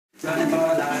Running for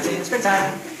our lives in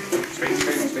springtime.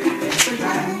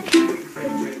 Springtime.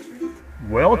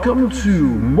 Welcome to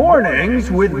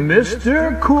Mornings with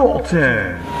Mr.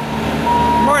 Kolton.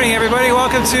 Morning, everybody.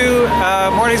 Welcome to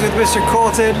Mornings with Mr.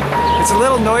 Kolton. It's a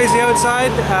little noisy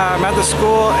outside. I'm at the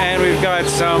school and we've got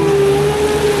some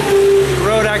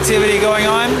road activity going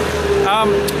on.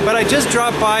 But I just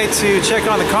dropped by to check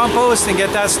on the compost and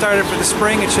get that started for the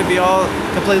spring. It should be all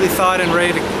completely thawed and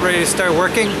ready to start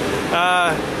working.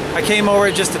 I came over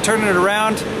just to turn it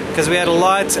around because we had a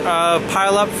lot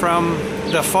pile up from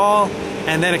the fall,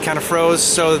 and then it kind of froze,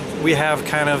 so we have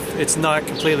it's not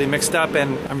completely mixed up,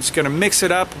 and I'm just going to mix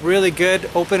it up really good,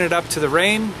 open it up to the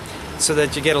rain so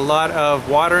that you get a lot of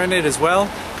water in it as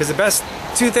well, because the best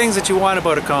two things that you want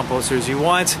about a composter is you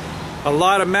want a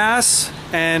lot of mass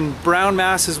and brown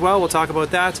mass as well, we'll talk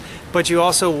about that, but you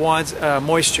also want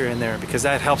moisture in there because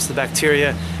that helps the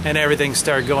bacteria and everything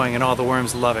start going, and all the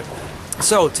worms love it.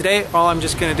 So today all I'm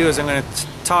just going to do is I'm going to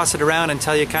toss it around and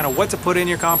tell you kind of what to put in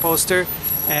your composter.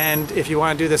 And if you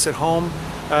want to do this at home,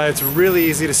 it's really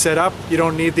easy to set up. You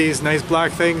don't need these nice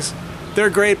black things.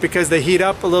 They're great because they heat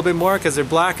up a little bit more because they're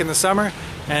black in the summer,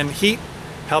 and heat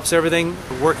helps everything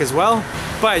work as well.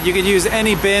 But you can use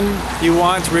any bin you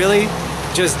want, really.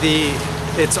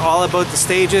 It's all about the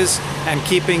stages and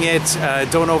keeping it,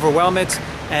 don't overwhelm it,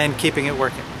 and keeping it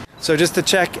working. So just to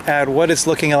check at what it's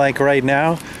looking like right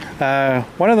now,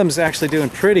 one of them is actually doing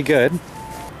pretty good.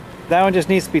 That one just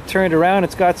needs to be turned around.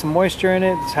 It's got some moisture in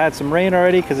it. It's had some rain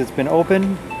already because it's been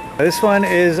open. This one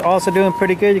is also doing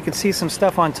pretty good. You can see some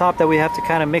stuff on top that we have to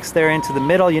kind of mix there into the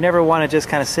middle. You never want to just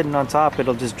kind of sitting on top.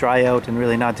 It'll just dry out and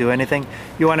really not do anything.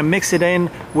 You want to mix it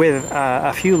in with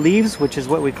a few leaves, which is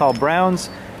what we call browns,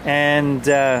 and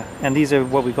these are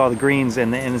what we call the greens,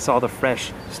 and it's all the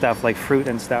fresh stuff like fruit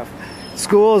and stuff.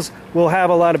 Schools will have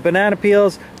a lot of banana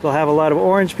peels, they'll have a lot of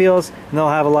orange peels, and they'll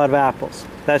have a lot of apples.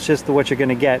 That's just what you're going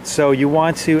to get. So you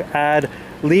want to add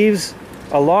leaves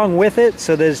along with it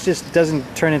so that it just doesn't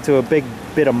turn into a big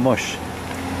bit of mush.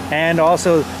 And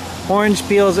also orange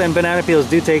peels and banana peels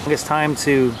do take this time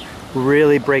to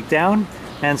really break down,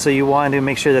 and so you want to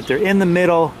make sure that they're in the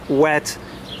middle, wet,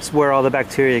 where all the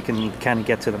bacteria can kind of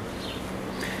get to them.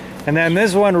 And then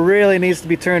this one really needs to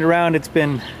be turned around. It's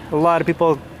been a lot of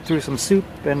people threw some soup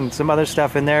and some other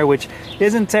stuff in there, which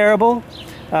isn't terrible,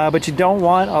 but you don't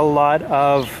want a lot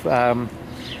of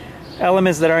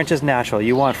elements that aren't just natural.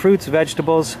 You want fruits,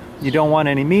 vegetables, you don't want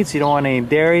any meats, you don't want any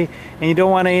dairy, and you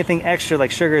don't want anything extra like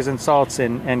sugars and salts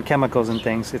and chemicals and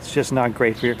things. It's just not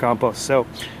great for your compost. So,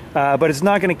 but it's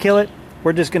not going to kill it.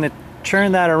 We're just going to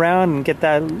churn that around and get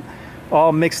that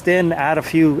all mixed in, add a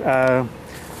few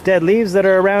dead leaves that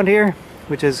are around here,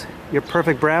 which is your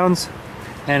perfect browns.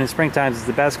 And in springtime it's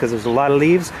the best because there's a lot of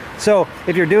leaves. So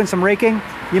if you're doing some raking,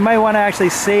 you might want to actually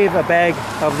save a bag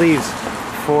of leaves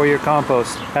for your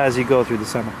compost as you go through the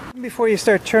summer. Before you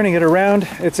start turning it around,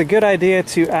 it's a good idea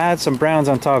to add some browns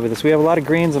on top of this. We have a lot of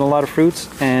greens and a lot of fruits,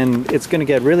 and it's going to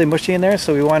get really mushy in there,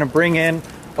 so we want to bring in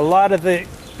a lot of the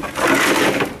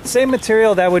same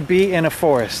material that would be in a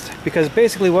forest, because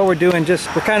basically what we're doing,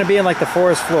 we're kind of being like the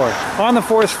forest floor. On the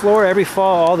forest floor, every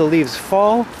fall all the leaves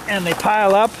fall and they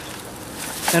pile up,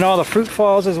 and all the fruit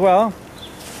falls as well,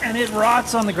 and it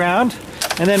rots on the ground,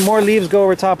 and then more leaves go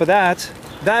over top of that.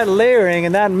 That layering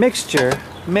and that mixture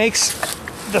makes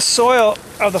the soil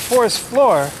of the forest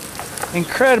floor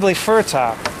incredibly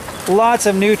fertile. Lots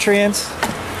of nutrients.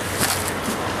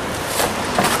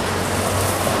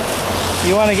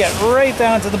 You want to get right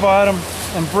down to the bottom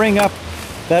and bring up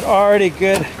that already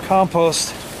good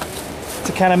compost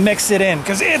to kind of mix it in,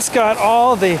 because it's got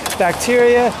all the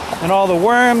bacteria and all the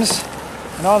worms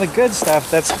and all the good stuff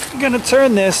that's going to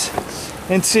turn this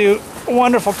into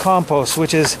wonderful compost,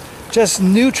 which is just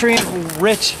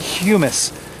nutrient-rich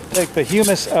humus, like the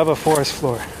humus of a forest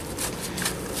floor.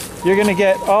 You're going to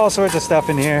get all sorts of stuff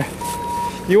in here.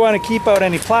 You want to keep out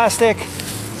any plastic,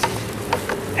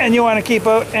 and you want to keep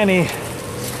out any,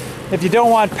 if you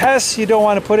don't want pests, you don't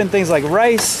want to put in things like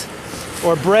rice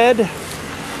or bread,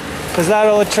 because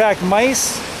that'll attract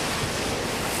mice,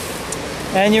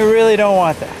 and you really don't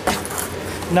want that.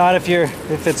 Not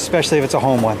especially if it's a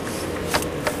home one.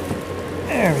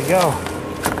 There we go.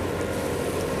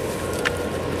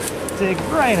 Dig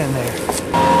right in there.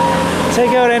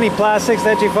 Take out any plastics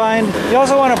that you find. You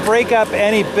also want to break up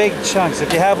any big chunks.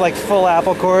 If you have like full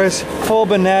apple cores, full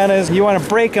bananas, you want to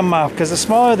break them up, because the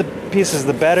smaller the pieces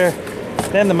the better.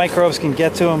 Then the microbes can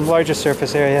get to them. Larger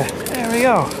surface area. There we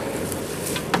go.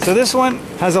 So this one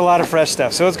has a lot of fresh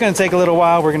stuff, so it's going to take a little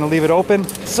while. We're going to leave it open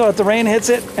so that the rain hits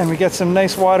it and we get some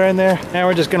nice water in there, and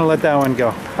we're just going to let that one go.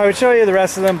 I would show you the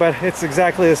rest of them, but it's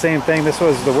exactly the same thing. This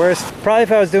was the worst. Probably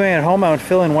if I was doing it at home, I would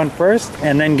fill in one first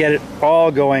and then get it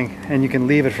all going, and you can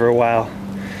leave it for a while,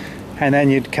 and then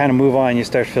you'd kind of move on, you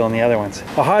start filling the other ones.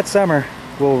 A hot summer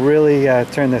will really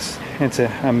turn this into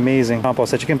amazing compost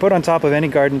that you can put on top of any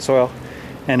garden soil,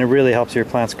 and it really helps your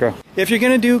plants grow. If you're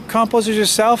going to do composters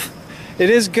yourself, it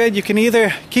is good. You can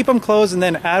either keep them closed and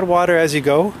then add water as you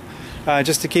go,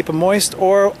 just to keep them moist,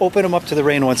 or open them up to the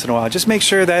rain once in a while. Just make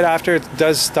sure that after it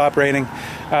does stop raining,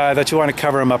 that you want to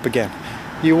cover them up again.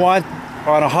 You want,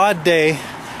 on a hot day,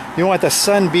 you want the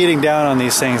sun beating down on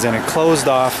these things and it closed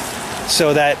off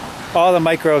so that all the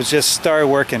microbes just start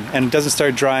working and it doesn't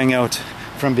start drying out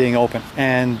from being open,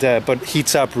 and but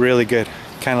heats up really good,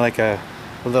 kind of like a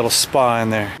little spa in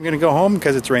there. I'm gonna go home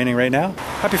because it's raining right now.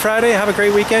 Happy Friday, have a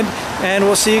great weekend, and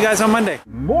we'll see you guys on Monday.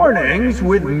 Mornings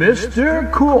with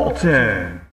Mr. Kolton.